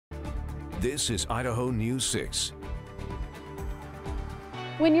This is Idaho News 6.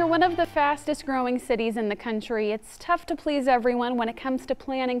 When you're one of the fastest growing cities in the country, it's tough to please everyone when it comes to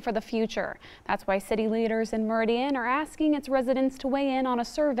planning for the future. That's why city leaders in Meridian are asking its residents to weigh in on a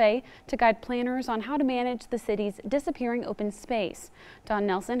survey to guide planners on how to manage the city's disappearing open space. Don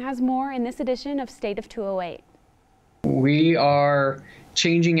Nelson has more in this edition of State of 208. We are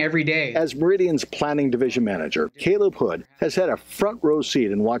changing every day. As Meridian's planning division manager, Caleb Hood has had a front row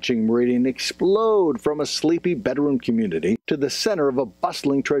seat in watching Meridian explode from a sleepy bedroom community to the center of a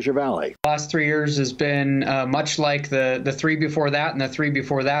bustling Treasure Valley. The last 3 years has been much like the three before that and the three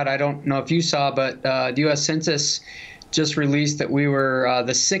before that. I don't know if you saw, but the U.S. Census just released that we were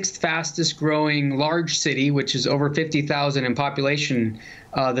the sixth fastest growing large city, which is over 50,000 in population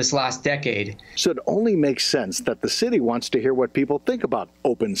this last decade. So it only makes sense that the city wants to hear what people think about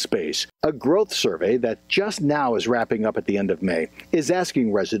open space. A growth survey that just now is wrapping up at the end of May is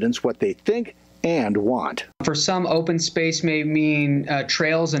asking residents what they think and want. For some, open space may mean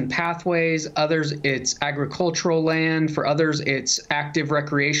trails and pathways. Others, it's agricultural land. For others, it's active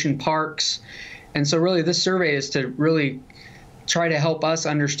recreation parks. And so really this survey is to really try to help us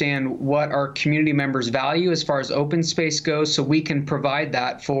understand what our community members value as far as open space goes, so we can provide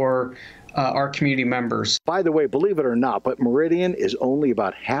that for our community members. By the way, believe it or not, but Meridian is only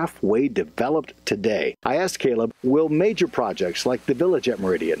about halfway developed today. I asked Caleb, will major projects like the Village at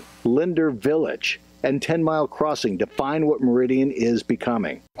Meridian, Linder Village, and 10 Mile Crossing define what Meridian is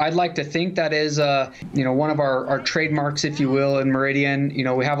becoming? I'd like to think that is, one of our trademarks, if you will, in Meridian.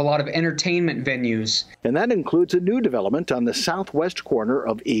 We have a lot of entertainment venues. And that includes a new development on the southwest corner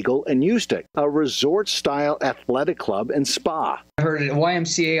of Eagle and Ustick, a resort-style athletic club and spa. I heard it,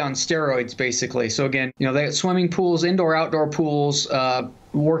 YMCA on steroids, basically. So again, they have swimming pools, indoor, outdoor pools,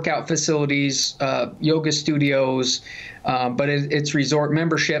 workout facilities, yoga studios, but it's resort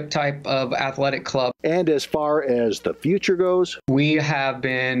membership type of athletic club. And as far as the future goes, we have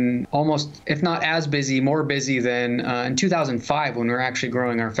been almost, if not as busy, more busy than in 2005 when we were actually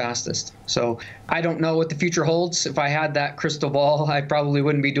growing our fastest. So I don't know what the future holds. If I had that crystal ball, I probably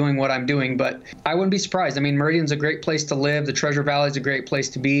wouldn't be doing what I'm doing, but I wouldn't be surprised. I mean, Meridian's a great place to live. The Treasure Valley is a great place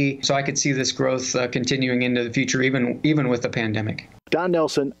to be. So I could see this growth continuing into the future, even with the pandemic. Don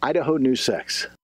Nelson, Idaho News 6.